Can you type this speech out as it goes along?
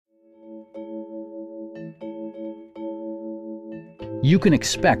You can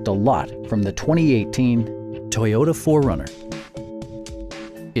expect a lot from the 2018 Toyota 4Runner.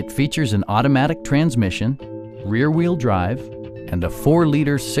 It features an automatic transmission, rear-wheel drive, and a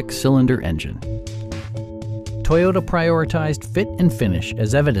 4-liter 6-cylinder engine. Toyota prioritized fit and finish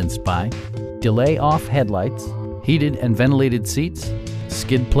as evidenced by delay-off headlights, heated and ventilated seats,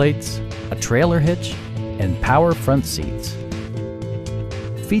 skid plates, a trailer hitch, and power front seats.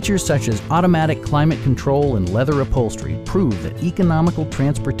 Features such as automatic climate control and leather upholstery prove that economical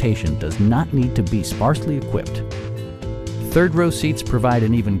transportation does not need to be sparsely equipped. Third-row seats provide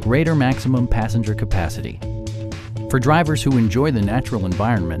an even greater maximum passenger capacity. For drivers who enjoy the natural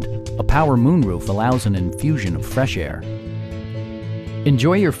environment, a power moonroof allows an infusion of fresh air.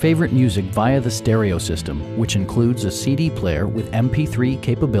 Enjoy your favorite music via the stereo system, which includes a CD player with MP3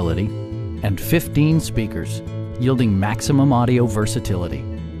 capability and 15 speakers, yielding maximum audio versatility.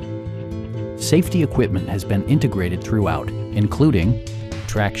 Safety equipment has been integrated throughout, including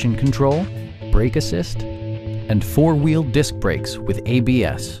traction control, brake assist, and 4-wheel disc brakes with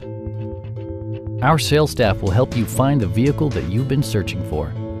ABS. Our sales staff will help you find the vehicle that you've been searching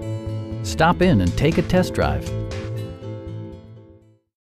for. Stop in and take a test drive.